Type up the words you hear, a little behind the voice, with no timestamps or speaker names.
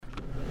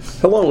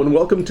Hello and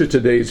welcome to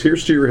today's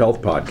Here's to Your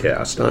Health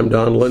podcast. I'm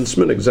Don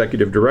Linsman,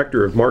 Executive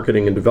Director of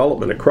Marketing and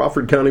Development at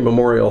Crawford County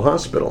Memorial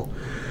Hospital.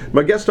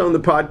 My guest on the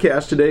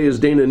podcast today is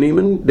Dana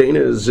Neeman. Dana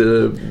is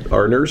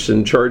our nurse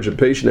in charge of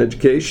patient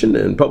education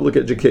and public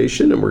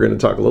education, and we're going to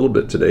talk a little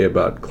bit today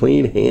about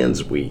Clean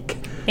Hands Week.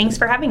 Thanks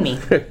for having me.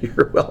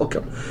 You're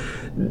welcome.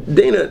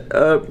 Dana,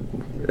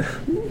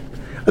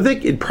 I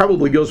think it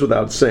probably goes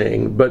without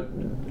saying, but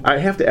I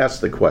have to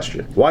ask the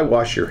question, why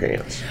wash your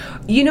hands?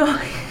 You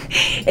know,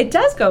 it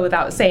does go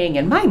without saying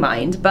in my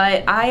mind,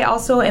 but I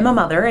also am a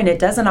mother, and it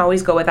doesn't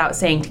always go without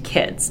saying to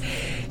kids.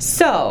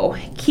 So,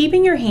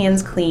 keeping your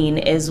hands clean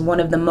is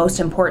one of the most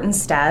important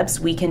steps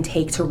we can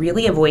take to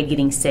really avoid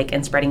getting sick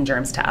and spreading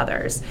germs to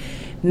others.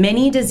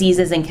 Many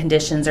diseases and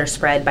conditions are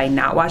spread by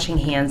not washing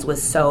hands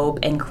with soap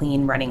and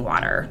clean running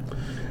water.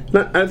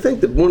 I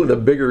think that one of the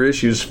bigger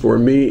issues for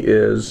me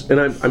is,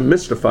 and I'm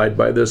mystified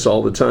by this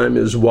all the time,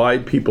 is why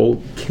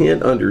people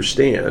can't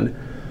understand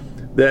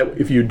that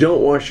if you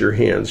don't wash your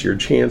hands, your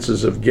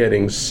chances of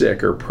getting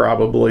sick are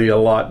probably a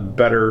lot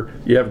better.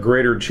 You have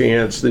greater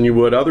chance than you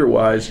would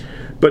otherwise.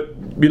 But,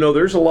 you know,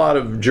 there's a lot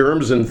of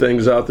germs and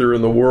things out there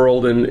in the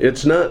world, and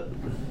it's not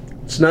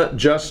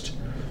just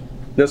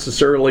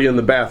necessarily in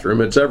the bathroom.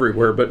 It's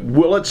everywhere. But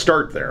let's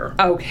start there.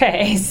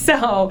 Okay,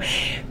 so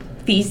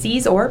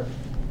feces or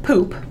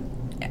poop,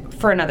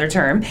 for another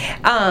term,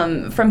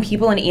 from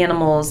people and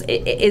animals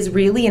is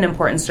really an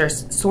important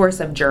source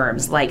of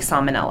germs like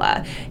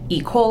Salmonella,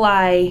 E.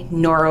 coli,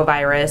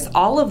 norovirus.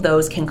 All of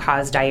those can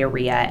cause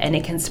diarrhea, and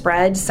it can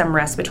spread some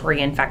respiratory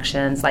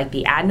infections like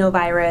the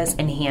adenovirus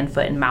and hand,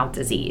 foot, and mouth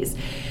disease.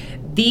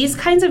 These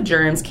kinds of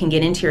germs can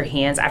get into your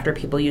hands after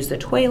people use the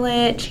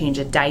toilet, change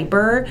a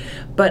diaper,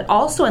 but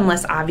also in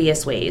less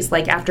obvious ways,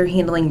 like after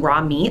handling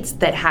raw meats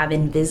that have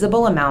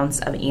invisible amounts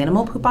of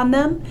animal poop on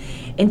them.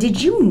 And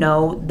did you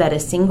know that a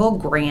single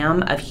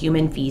gram of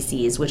human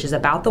feces, which is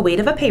about the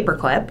weight of a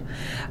paperclip,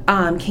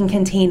 can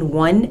contain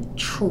 1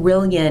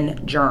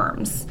 trillion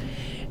germs?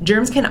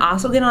 Germs can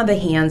also get on the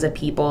hands of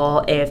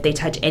people if they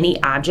touch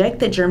any object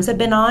that germs have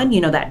been on,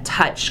 you know, that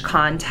touch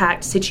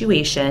contact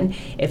situation,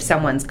 if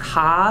someone's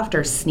coughed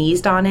or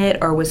sneezed on it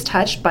or was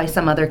touched by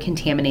some other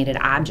contaminated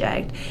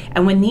object.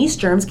 And when these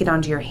germs get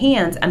onto your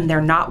hands and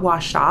they're not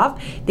washed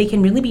off, they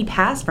can really be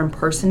passed from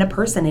person to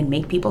person and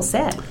make people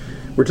sick.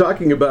 We're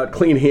talking about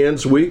Clean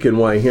Hands Week and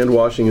why hand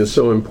washing is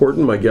so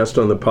important. My guest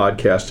on the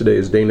podcast today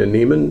is Dana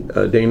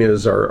Neeman. Dana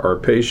is our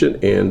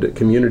patient and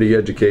community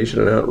education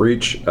and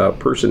outreach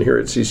person here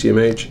at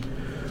CCMH.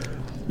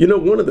 You know,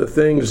 one of the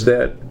things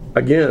that,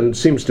 again,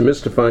 seems to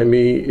mystify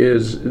me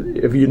is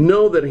if you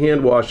know that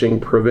hand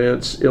washing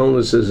prevents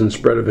illnesses and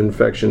spread of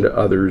infection to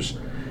others,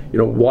 you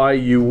know, why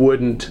you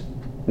wouldn't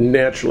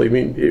naturally, I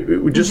mean,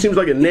 it just seems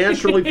like it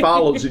naturally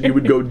follows that you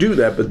would go do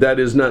that, but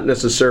that's not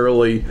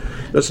necessarily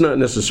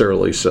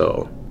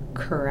so.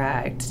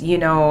 Correct. You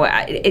know,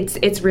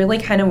 it's really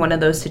kind of one of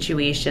those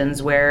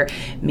situations where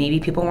maybe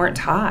people weren't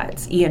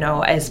taught, you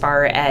know, as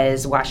far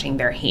as washing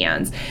their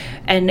hands.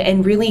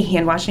 And really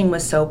hand washing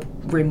with soap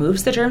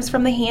removes the germs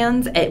from the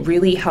hands. It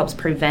really helps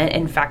prevent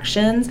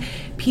infections.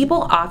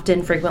 People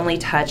often frequently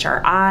touch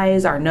our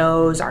eyes, our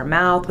nose, our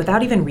mouth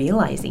without even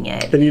realizing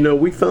it. And you know,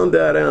 we found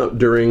that out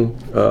during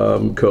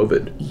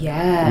COVID.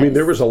 Yes. I mean,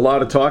 there was a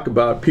lot of talk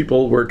about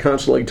people were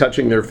constantly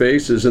touching their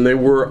faces and they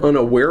were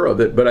unaware of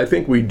it, but I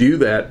think we do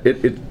that.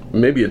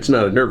 Maybe it's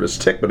not a nervous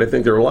tick, but I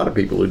think there are a lot of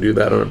people who do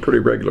that on a pretty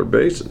regular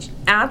basis.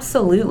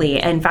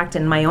 Absolutely. In fact,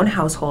 in my own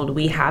household,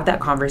 we have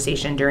that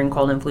conversation during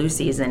cold and flu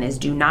season is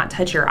do not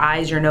touch your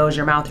eyes, your nose,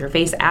 your mouth, your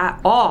face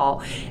at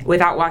all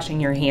without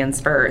washing your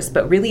hands first.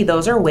 But really,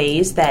 those are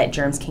ways that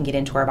germs can get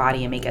into our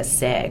body and make us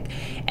sick.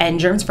 And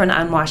germs from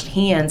unwashed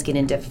hands get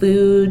into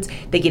foods,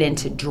 they get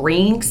into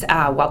drinks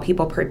while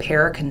people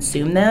prepare or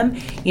consume them.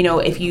 You know,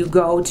 if you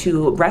go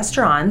to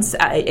restaurants,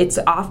 it's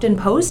often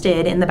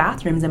posted in the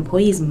bathrooms,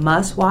 employees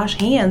must wash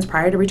hands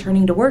prior to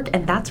returning to work,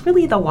 and that's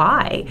really the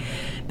why.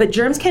 But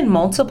germs can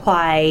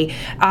multiply,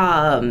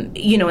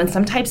 you know, in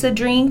some types of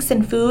drinks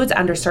and foods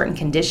under certain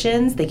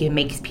conditions. They can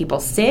make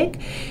people sick.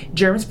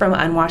 Germs from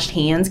unwashed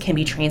hands can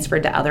be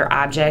transferred to other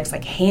objects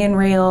like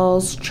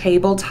handrails,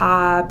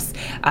 tabletops,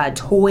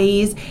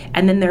 toys,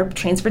 and then they're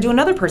transferred to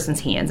another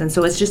person's hands. And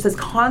so it's just this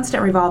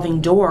constant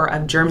revolving door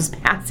of germs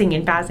passing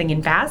and passing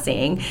and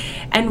passing.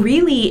 And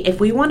really, if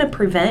we want to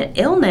prevent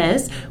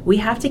illness, we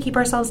have to keep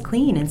ourselves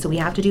clean. And so we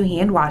have to do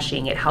hand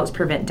washing. It helps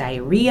prevent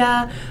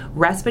diarrhea,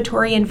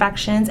 respiratory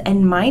infections,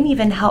 and might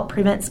even help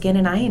prevent skin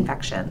and eye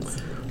infections.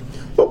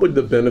 What would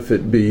the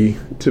benefit be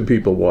to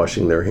people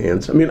washing their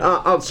hands? I mean,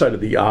 outside of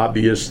the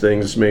obvious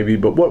things maybe,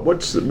 but what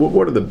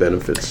are the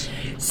benefits?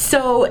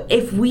 So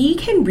if we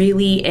can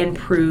really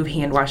improve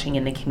hand washing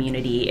in the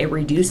community, it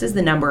reduces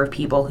the number of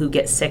people who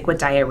get sick with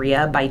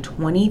diarrhea by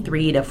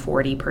 23 to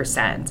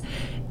 40%.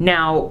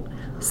 Now,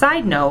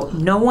 side note,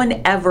 no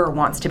one ever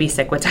wants to be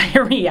sick with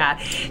diarrhea.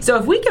 So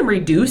if we can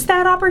reduce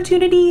that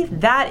opportunity,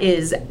 that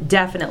is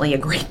definitely a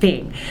great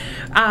thing.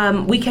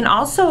 We can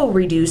also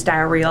reduce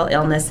diarrheal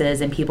illnesses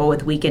in people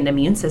with weakened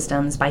immune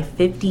systems by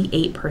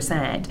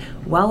 58%,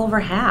 well over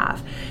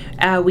half.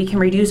 We can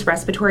reduce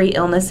respiratory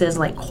illnesses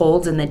like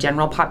colds in the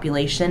general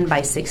population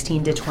by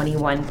 16 to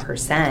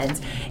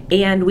 21%.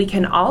 And we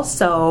can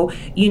also,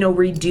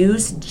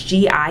 reduce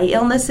GI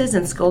illnesses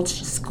in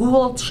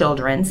school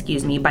children,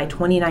 by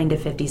 29 to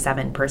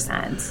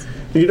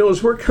 57%.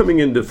 As we're coming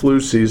into flu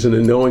season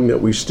and knowing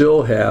that we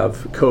still have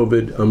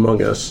COVID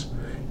among us,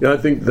 I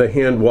think the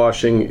hand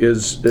washing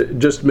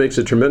just makes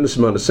a tremendous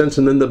amount of sense.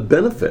 And then the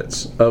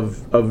benefits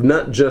of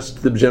not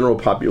just the general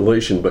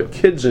population, but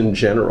kids in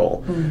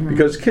general. Mm-hmm.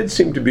 Because kids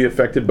seem to be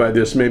affected by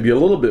this maybe a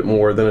little bit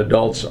more than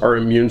adults. Our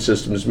immune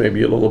systems may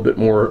be a little bit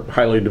more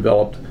highly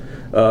developed,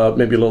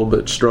 maybe a little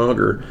bit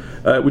stronger.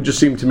 It would just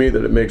seem to me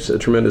that it makes a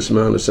tremendous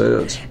amount of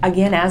sense.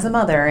 Again, as a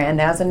mother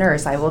and as a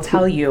nurse, I will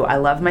tell you, I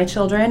love my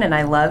children and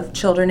I love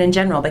children in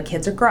general, but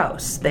kids are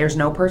gross. There's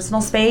no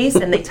personal space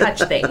and they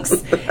touch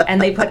things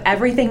and they put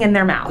everything in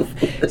their mouth.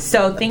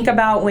 So think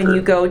about when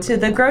you go to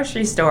the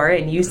grocery store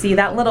and you see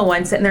that little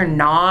one sitting there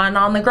gnawing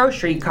on the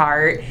grocery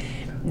cart.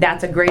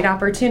 That's a great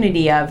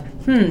opportunity of,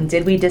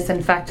 did we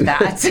disinfect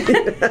that?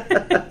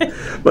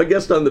 My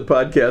guest on the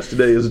podcast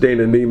today is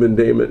Dana Neeman.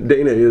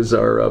 Dana is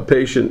our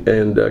patient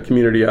and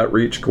community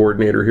outreach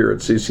coordinator here at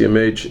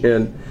CCMH.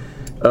 And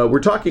we're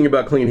talking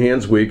about Clean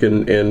Hands Week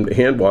and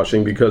hand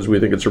washing because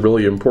we think it's a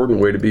really important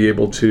way to be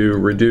able to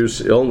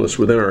reduce illness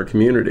within our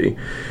community.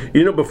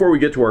 Before we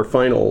get to our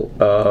final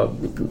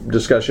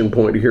discussion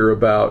point here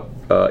about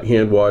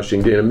hand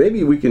washing, Dana,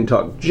 maybe we can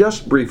talk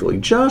just briefly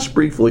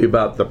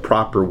about the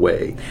proper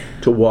way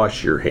to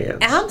wash your hands.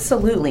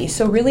 Absolutely.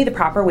 So really the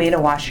proper way to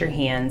wash your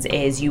hands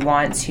is you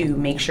want to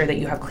make sure that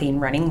you have clean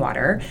running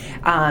water.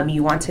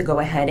 You want to go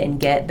ahead and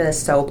get the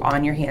soap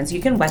on your hands. You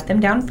can wet them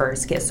down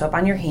first, get soap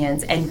on your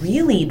hands, and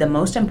really the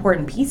most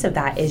important piece of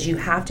that is you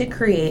have to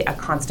create a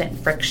constant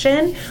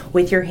friction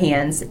with your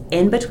hands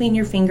in between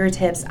your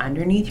fingertips,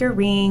 underneath your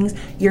rings,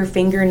 your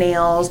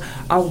fingernails,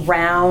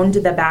 around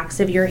the backs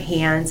of your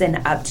hands,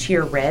 and up to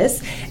your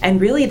wrists.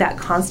 And really that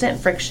constant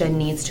friction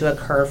needs to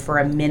occur for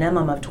a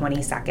minimum of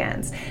 20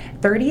 seconds.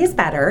 30 is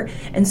better.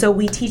 And so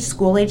we teach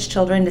school-age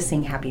children to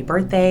sing happy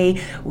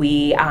birthday.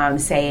 We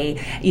say,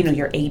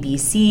 your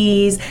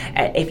ABCs.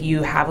 If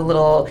you have a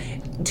little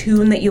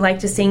tune that you like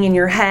to sing in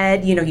your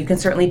head, you can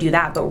certainly do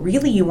that. But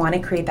really you want to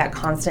create that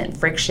constant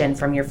friction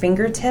from your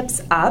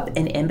fingertips up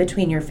and in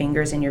between your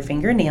fingers and your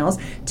fingernails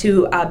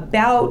to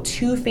about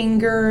 2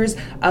 fingers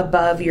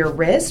above your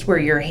wrist where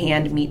your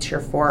hand meets your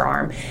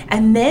forearm.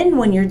 And then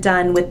when you're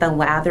done with the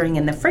lathering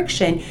and the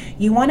friction,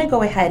 you want to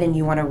go ahead and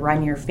you want to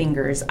run your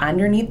fingers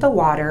underneath the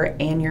water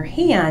and your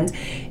hand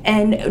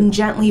and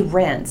gently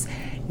rinse.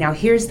 Now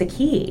here's the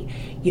key.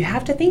 You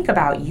have to think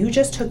about, you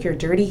just took your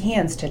dirty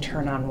hands to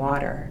turn on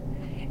water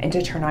and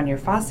to turn on your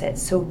faucet.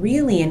 So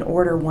really, in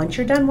order, once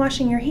you're done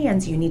washing your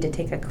hands, you need to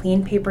take a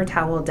clean paper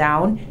towel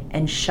down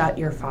and shut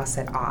your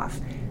faucet off.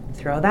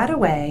 Throw that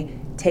away,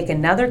 take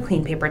another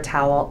clean paper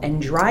towel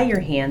and dry your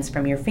hands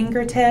from your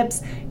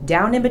fingertips,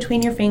 down in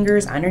between your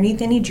fingers,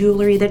 underneath any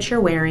jewelry that you're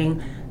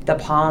wearing, the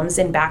palms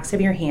and backs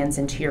of your hands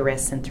into your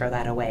wrists, and throw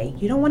that away.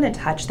 You don't want to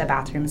touch the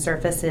bathroom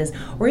surfaces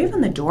or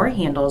even the door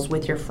handles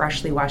with your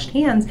freshly washed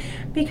hands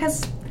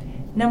because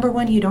number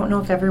one, you don't know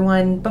if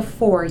everyone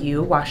before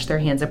you washed their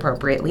hands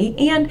appropriately,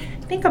 and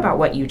think about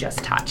what you just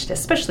touched,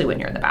 especially when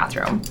you're in the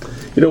bathroom.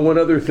 One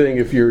other thing,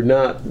 if you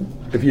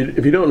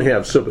don't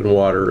have soap and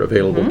water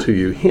available to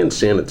you, hand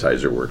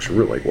sanitizer works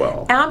really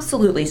well.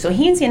 Absolutely. So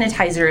hand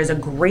sanitizer is a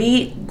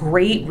great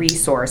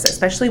resource,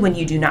 especially when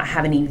you do not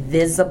have any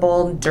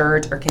visible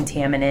dirt or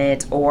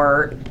contaminant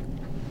or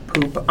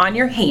poop on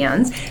your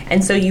hands.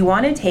 And so you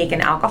want to take an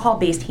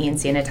alcohol-based hand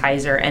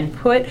sanitizer and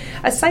put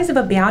a size of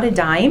about a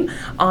dime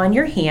on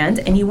your hand,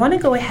 and you want to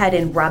go ahead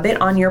and rub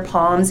it on your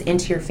palms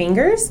into your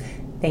fingers.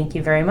 Thank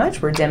you very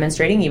much. We're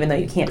demonstrating, even though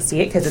you can't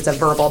see it because it's a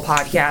verbal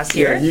podcast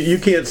here. Yeah, you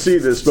can't see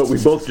this, but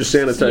we both just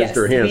sanitized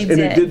our hands. And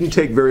it didn't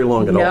take very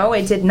long at all. No,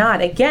 it did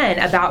not. Again,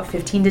 about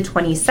 15 to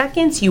 20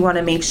 seconds. You want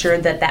to make sure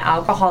that the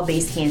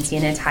alcohol-based hand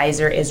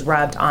sanitizer is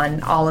rubbed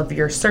on all of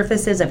your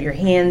surfaces of your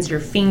hands, your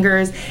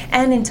fingers,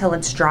 and until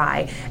it's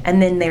dry.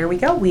 And then there we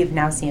go. We've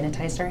now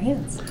sanitized our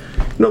hands.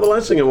 The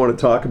last thing I want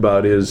to talk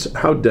about is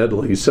how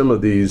deadly some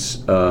of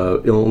these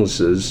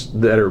illnesses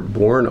that are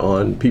born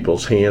on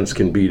people's hands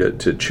can be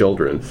to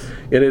children.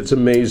 And it's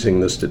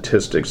amazing the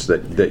statistics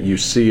that you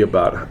see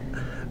about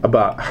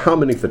how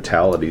many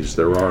fatalities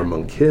there are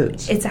among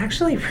kids.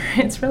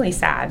 It's really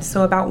sad.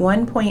 So about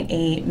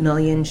 1.8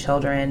 million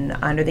children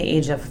under the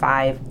age of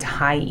 5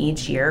 die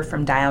each year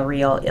from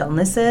diarrheal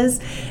illnesses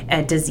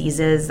and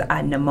diseases,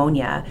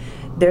 pneumonia.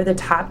 They're the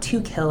top 2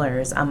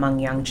 killers among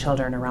young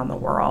children around the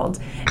world.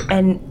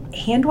 And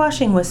hand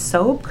washing with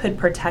soap could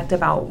protect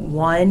about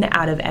 1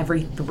 out of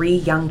every 3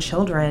 young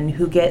children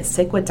who get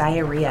sick with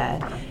diarrhea,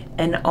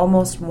 and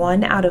almost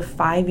 1 out of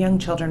 5 young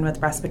children with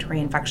respiratory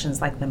infections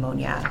like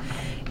pneumonia.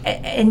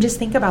 And just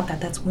think about that.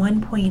 That's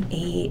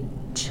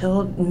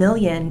 1.8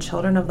 million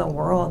children of the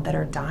world that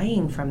are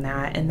dying from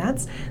that, and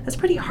that's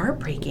pretty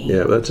heartbreaking.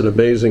 Yeah, that's an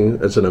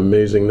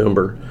amazing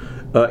number.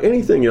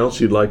 Anything else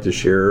you'd like to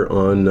share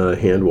on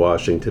hand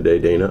washing today,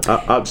 Dana?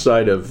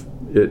 Outside of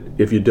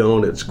If you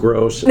don't, it's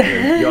gross,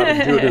 and you ought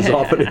to do it as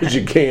often as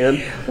you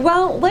can.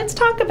 Well, let's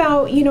talk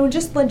about,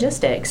 just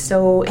logistics.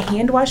 So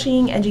hand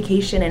washing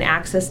education and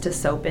access to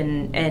soap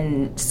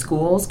in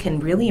schools can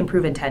really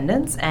improve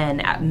attendance,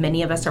 and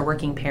many of us are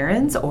working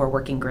parents or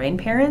working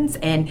grandparents,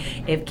 and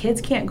if kids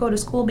can't go to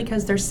school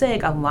because they're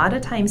sick, a lot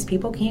of times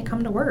people can't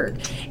come to work.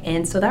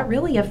 And so that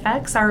really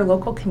affects our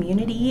local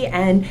community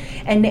and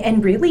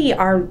really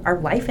our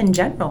life in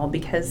general,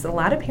 because a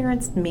lot of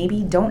parents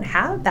maybe don't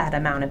have that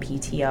amount of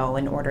PTO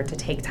in order to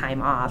take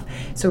time off.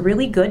 So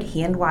really good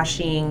hand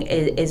washing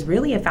is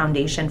really a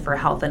foundation for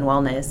health and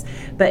wellness.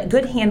 But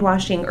good hand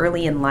washing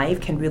early in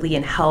life can really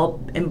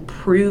help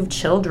improve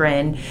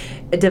children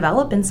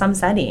develop in some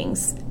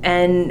settings.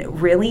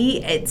 And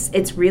really,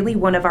 it's really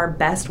one of our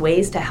best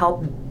ways to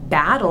help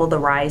battle the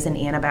rise in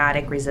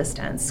antibiotic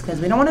resistance, because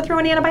we don't want to throw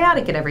an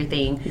antibiotic at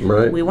everything.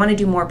 Right. We want to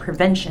do more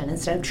prevention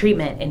instead of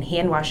treatment, and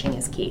hand washing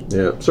is key.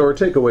 Yeah. So our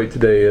takeaway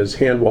today is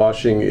hand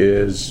washing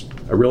is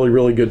a really,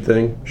 really good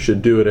thing.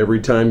 Should do it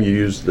every time you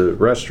use the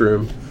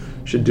restroom.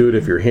 Should do it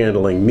if you're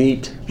handling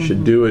meat.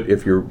 Should do it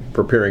if you're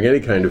preparing any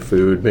kind of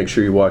food. Make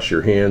sure you wash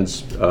your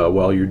hands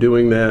while you're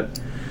doing that.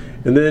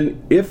 And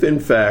then if, in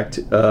fact,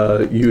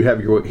 you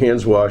have your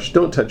hands washed,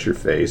 don't touch your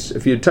face.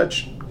 If you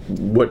touch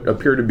what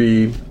appear to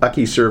be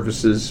icky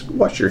surfaces,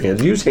 wash your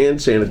hands. Use hand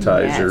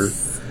sanitizer.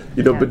 Yes.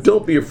 But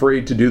don't be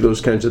afraid to do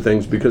those kinds of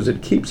things, because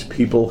it keeps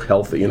people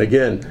healthy. And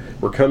again,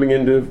 we're coming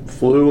into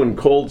flu and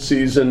cold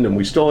season, and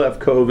we still have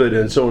COVID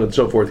and so on and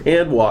so forth.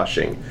 Hand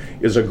washing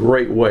is a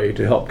great way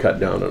to help cut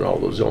down on all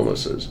those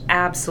illnesses.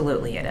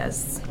 Absolutely it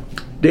is.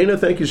 Dana,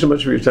 thank you so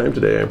much for your time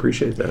today. I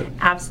appreciate that.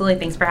 Absolutely.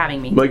 Thanks for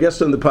having me. My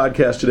guest on the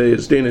podcast today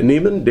is Dana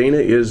Neeman. Dana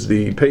is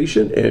the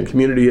patient and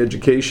community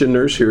education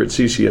nurse here at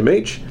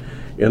CCMH.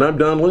 And I'm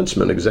Don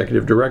Lintzman,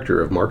 Executive Director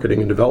of Marketing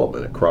and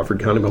Development at Crawford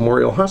County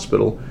Memorial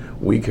Hospital.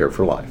 We care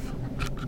for life.